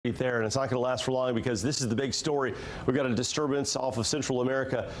There, and it's not going to last for long because this is the big story. We've got a disturbance off of Central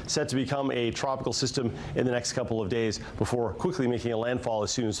America set to become a tropical system in the next couple of days before quickly making a landfall as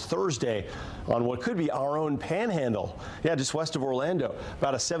soon as Thursday on what could be our own Panhandle. Yeah, just west of Orlando.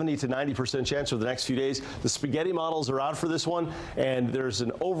 About a 70 to 90% chance for the next few days. The spaghetti models are out for this one, and there's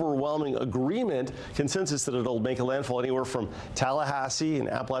an overwhelming consensus that it'll make a landfall anywhere from Tallahassee and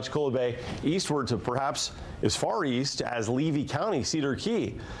Apalachicola Bay eastward to perhaps as far east as Levy County, Cedar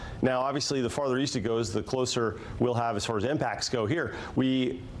Key. Now, obviously, the farther east it goes, the closer we'll have as far as impacts go here.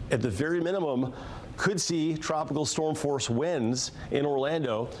 We, at the very minimum, could see tropical storm force winds in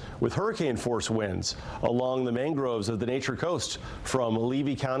Orlando with hurricane force winds along the mangroves of the Nature Coast from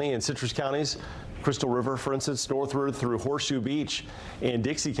Levy County and Citrus counties, Crystal River, for instance, northward through Horseshoe Beach in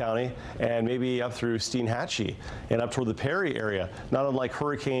Dixie County, and maybe up through Steinhatchee and up toward the Perry area, not unlike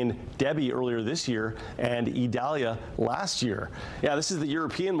Hurricane Debbie earlier this year and Idalia last year. Yeah, this is the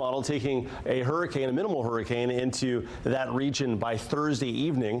European model taking a hurricane, a minimal hurricane, into that region by Thursday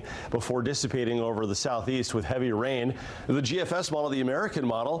evening before dissipating over the southeast with heavy rain. The GFS model, the American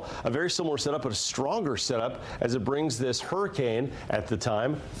model, a very similar setup, but a stronger setup as it brings this hurricane at the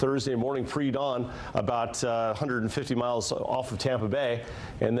time, Thursday morning pre-dawn, about 150 miles off of Tampa Bay,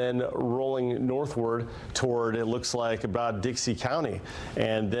 and then rolling northward toward, it looks like, about Dixie County.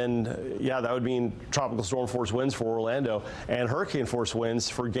 And then, yeah, that would mean tropical storm force winds for Orlando and hurricane force winds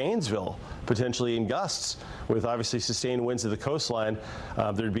for Gainesville, potentially in gusts, with obviously sustained winds at the coastline.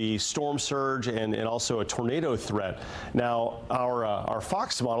 There'd be storm surge and also a tornado threat. Now, our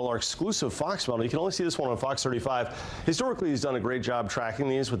Fox model, our exclusive Fox model, you can only see this one on Fox 35. Historically, he's done a great job tracking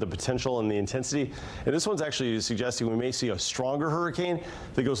these with the potential and the intensity. And this one's actually suggesting we may see a stronger hurricane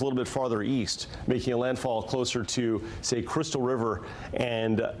that goes a little bit farther east, making a landfall closer to, say, Crystal River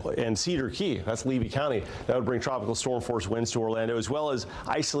and Cedar Key. That's Levy County. That would bring tropical storm force winds to Orlando, as well as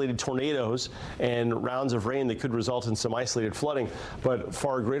isolated tornadoes and rounds of rain that could result in some isolated flooding, but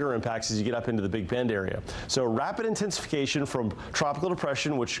far greater impacts as you get up into the Big Bend area. So rapid intensification from tropical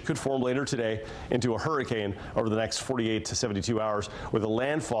depression, which could form later today, into a hurricane over the next 48 to 72 hours with a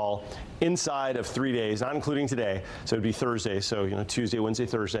landfall inside of 3 days, not including today. So it'd be Thursday, so Tuesday, Wednesday,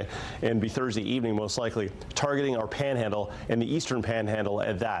 Thursday, and be Thursday evening most likely, targeting our Panhandle and the eastern Panhandle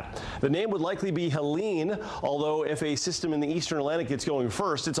at that. The name would likely be Helene, although if a system in the eastern Atlantic gets going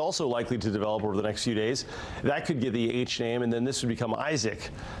first, it's also likely to develop over the next few days. That could get the H name, and then this would become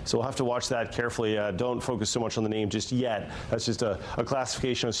Isaac. So we'll have to watch that carefully. Don't focus so much on the name just yet. That's just a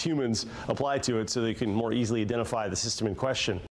classification as humans apply to it so they can more easily identify the system in question.